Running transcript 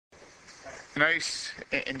Tonight,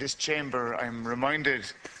 in this chamber, I'm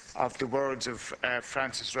reminded of the words of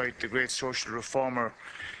Francis Wright, the great social reformer,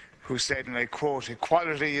 who said, and I quote,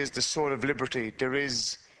 "Equality is the soul of liberty. There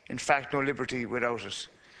is, in fact, no liberty without it."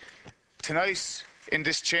 Tonight, in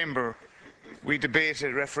this chamber, we debate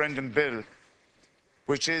a referendum bill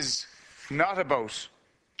which is not about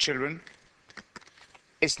children.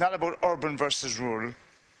 It's not about urban versus rural.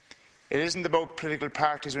 It isn't about political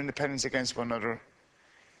parties or independents against one another.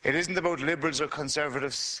 It isn't about liberals or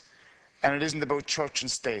conservatives, and it isn't about church and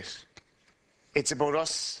state. It's about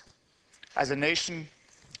us as a nation,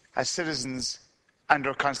 as citizens, and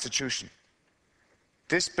our constitution.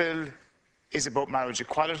 This bill is about marriage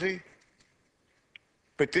equality,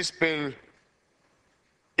 but this bill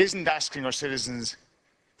isn't asking our citizens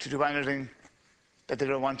to do anything that they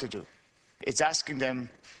don't want to do. It's asking them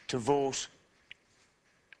to vote,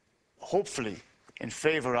 hopefully, in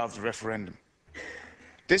favour of the referendum.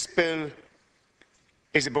 This bill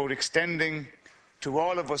is about extending to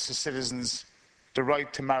all of us as citizens the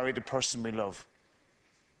right to marry the person we love.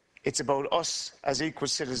 It's about us as equal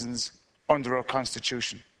citizens under our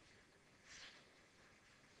Constitution.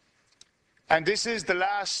 And this is the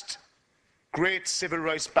last great civil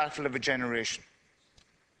rights battle of a generation.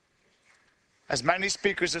 As many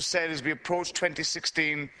speakers have said, as we approach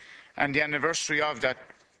 2016 and the anniversary of that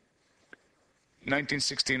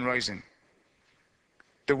 1916 Rising,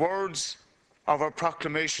 the words of our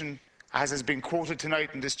proclamation, as has been quoted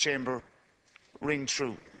tonight in this chamber, ring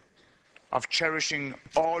true, of cherishing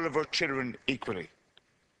all of our children equally.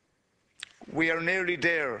 We are nearly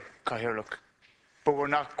there, Cathaoirleach, but we're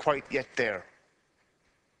not quite yet there.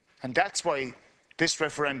 And that's why this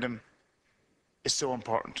referendum is so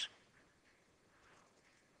important.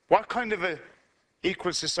 What kind of an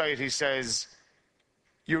equal society says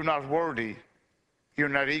you're not worthy, you're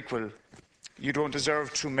not equal, you don't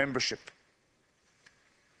deserve true membership?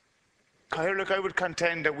 Cathaoirleach, I would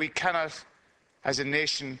contend that we cannot, as a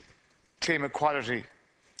nation, claim equality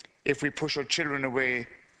if we push our children away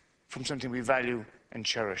from something we value and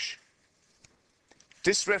cherish.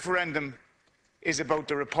 This referendum is about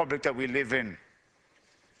the republic that we live in,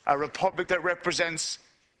 a republic that represents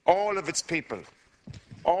all of its people,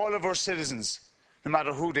 all of our citizens, no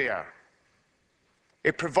matter who they are.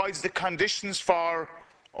 It provides the conditions for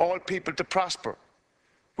all people to prosper,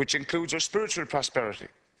 which includes our spiritual prosperity.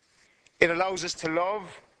 It allows us to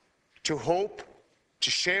love, to hope, to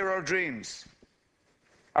share our dreams.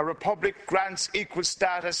 Our republic grants equal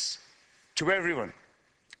status to everyone,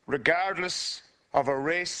 regardless of our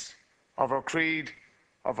race, of our creed,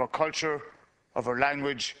 of our culture, of our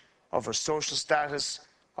language, of our social status,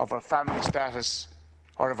 of our family status,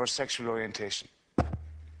 or of our sexual orientation.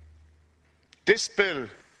 This bill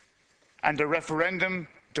and the referendum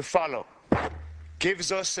to follow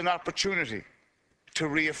gives us an opportunity to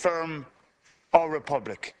reaffirm our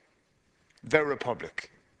republic, the republic.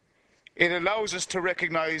 It allows us to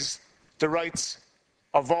recognise the rights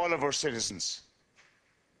of all of our citizens.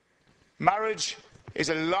 Marriage is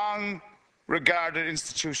a long-regarded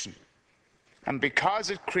institution, and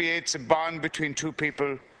because it creates a bond between two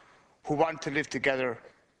people who want to live together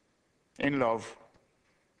in love,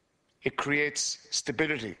 it creates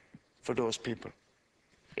stability for those people.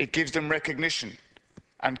 It gives them recognition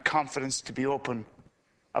and confidence to be open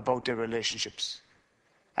about their relationships.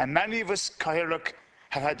 And many of us, Cathaoirleach,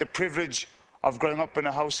 have had the privilege of growing up in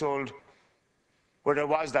a household where there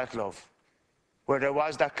was that love, where there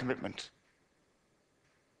was that commitment.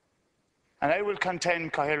 And I will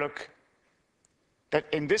contend, Cathaoirleach, that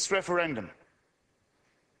in this referendum,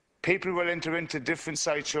 people will enter into different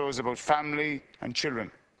sideshows about family and children.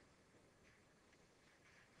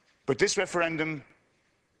 But this referendum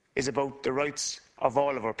is about the rights of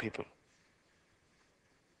all of our people.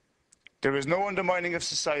 There is no undermining of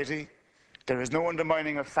society, there is no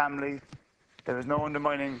undermining of family, there is no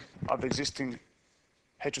undermining of existing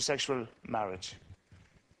heterosexual marriage.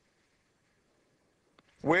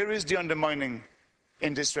 Where is the undermining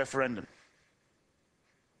in this referendum?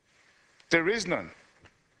 There is none,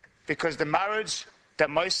 because the marriage that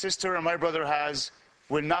my sister and my brother has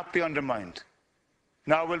will not be undermined,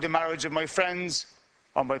 nor will the marriage of my friends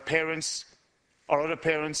or my parents or other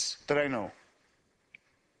parents that I know.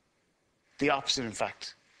 The opposite, in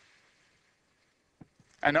fact.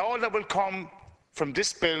 And all that will come from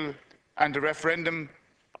this bill and the referendum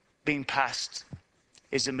being passed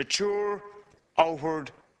is a mature,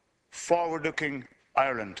 outward, forward-looking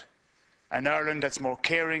Ireland. An Ireland that's more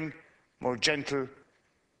caring, more gentle,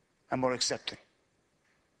 and more accepting.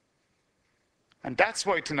 And that's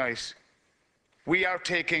why tonight we are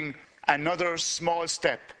taking another small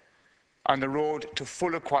step on the road to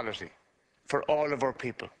full equality for all of our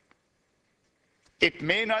people. It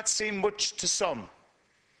may not seem much to some,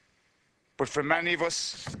 but for many of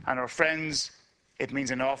us and our friends, it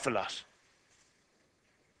means an awful lot.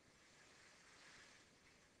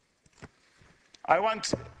 I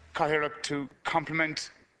want Cathaoirleach to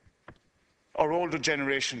compliment our older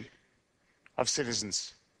generation of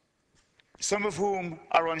citizens, some of whom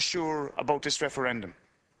are unsure about this referendum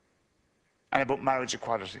and about marriage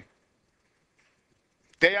equality.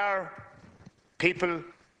 They are people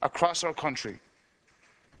across our country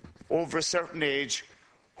over a certain age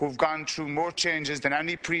who have gone through more changes than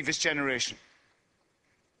any previous generation,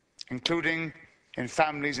 including in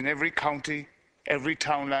families in every county, every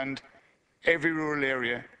townland, every rural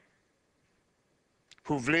area,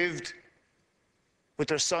 who've lived with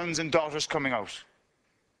their sons and daughters coming out,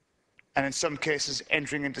 and in some cases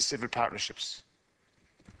entering into civil partnerships.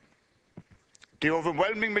 The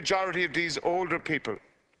overwhelming majority of these older people,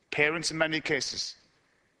 parents in many cases,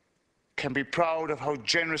 can be proud of how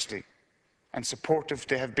generously and supportive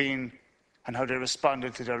they have been and how they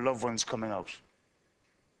responded to their loved ones coming out.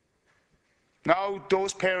 Now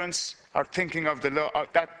those parents are thinking of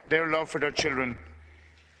that their love for their children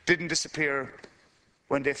didn't disappear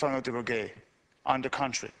when they found out they were gay. On the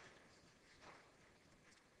contrary.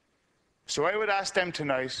 So I would ask them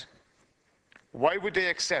tonight, why would they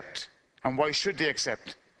accept, and why should they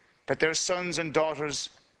accept, that their sons and daughters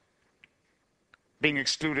being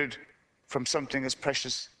excluded from something as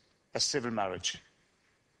precious as civil marriage?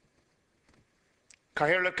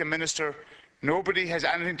 Cathaoirleach and Minister, nobody has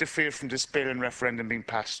anything to fear from this bill and referendum being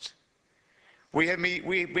passed. We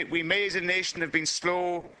may as a nation have been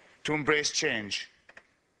slow to embrace change,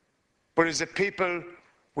 but as a people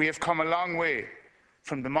we have come a long way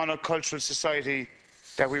from the monocultural society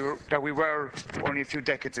that we were only a few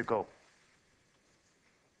decades ago,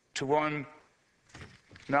 to one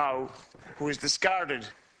now who has discarded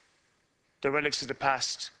the relics of the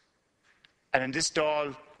past. And in this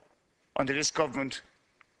Dáil, under this government,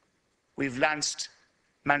 we've lanced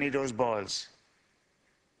many of those balls.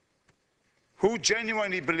 Who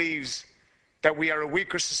genuinely believes that we are a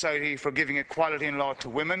weaker society for giving equality in law to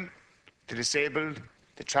women, the disabled,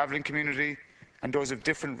 the travelling community, and those of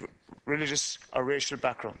different religious or racial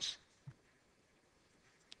backgrounds?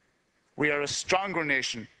 We are a stronger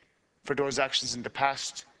nation for those actions in the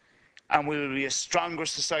past, and we will be a stronger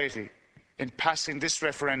society in passing this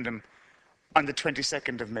referendum on the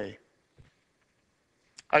 22nd of May.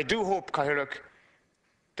 I do hope, Cathaoirleach,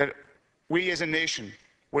 that we as a nation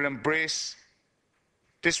will embrace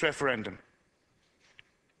this referendum,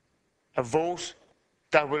 a vote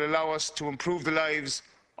that will allow us to improve the lives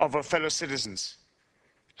of our fellow citizens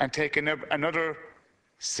and take another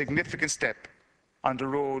significant step on the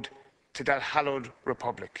road to that hallowed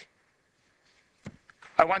republic.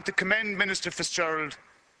 I want to commend Minister Fitzgerald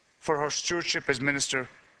for her stewardship as Minister,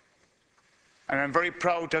 and I'm very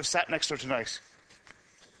proud to have sat next to her tonight,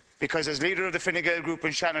 because as leader of the Fine Gael group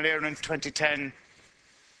in Shannon Éireann in 2010,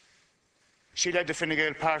 she led the Fine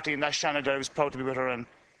Gael party in that Shannon that I was proud to be with her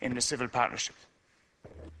in the civil partnership.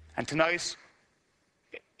 And tonight,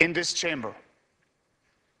 in this chamber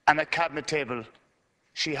and at cabinet table,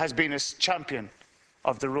 she has been a champion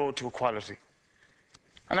of the road to equality.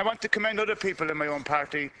 And I want to commend other people in my own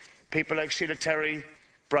party, people like Sheila Terry,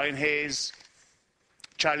 Brian Hayes,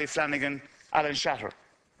 Charlie Flanagan, Alan Shatter,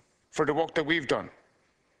 for the work that we've done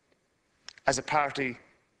as a party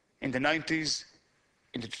in the 90s,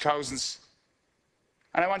 in the 2000s.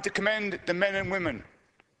 And I want to commend the men and women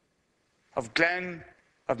of Glen,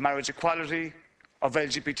 of marriage equality, of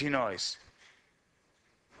LGBT noise,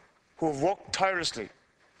 who have worked tirelessly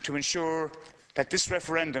to ensure that this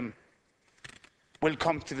referendum will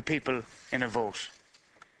come to the people in a vote.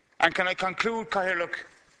 And can I conclude, Cathaoirleach,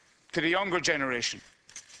 to the younger generation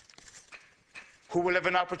who will have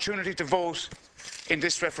an opportunity to vote in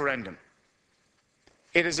this referendum.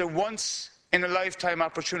 It is a once-in-a-lifetime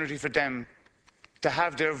opportunity for them to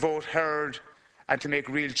have their vote heard and to make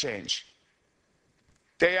real change.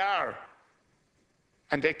 They are,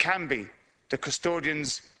 and they can be, the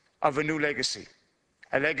custodians of a new legacy,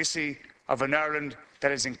 a legacy of an Ireland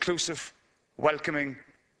that is inclusive, welcoming,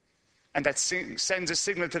 and that sends a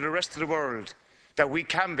signal to the rest of the world that we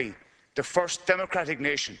can be the first democratic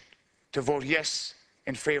nation to vote yes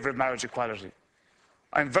in favour of marriage equality.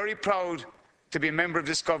 I'm very proud to be a member of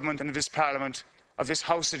this government and of this parliament, of this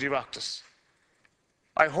House of Oireachtas.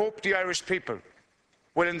 I hope the Irish people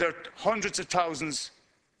will, in their hundreds of thousands,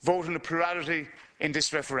 vote in a plurality in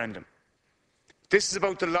this referendum. This is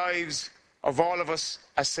about the lives of all of us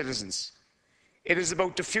as citizens. It is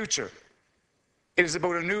about the future. It is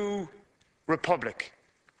about a new republic,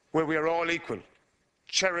 where we are all equal,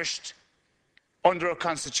 cherished under our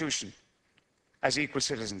Constitution as equal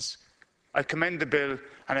citizens. I commend the bill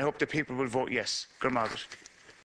and I hope the people will vote yes. Gur Margaret.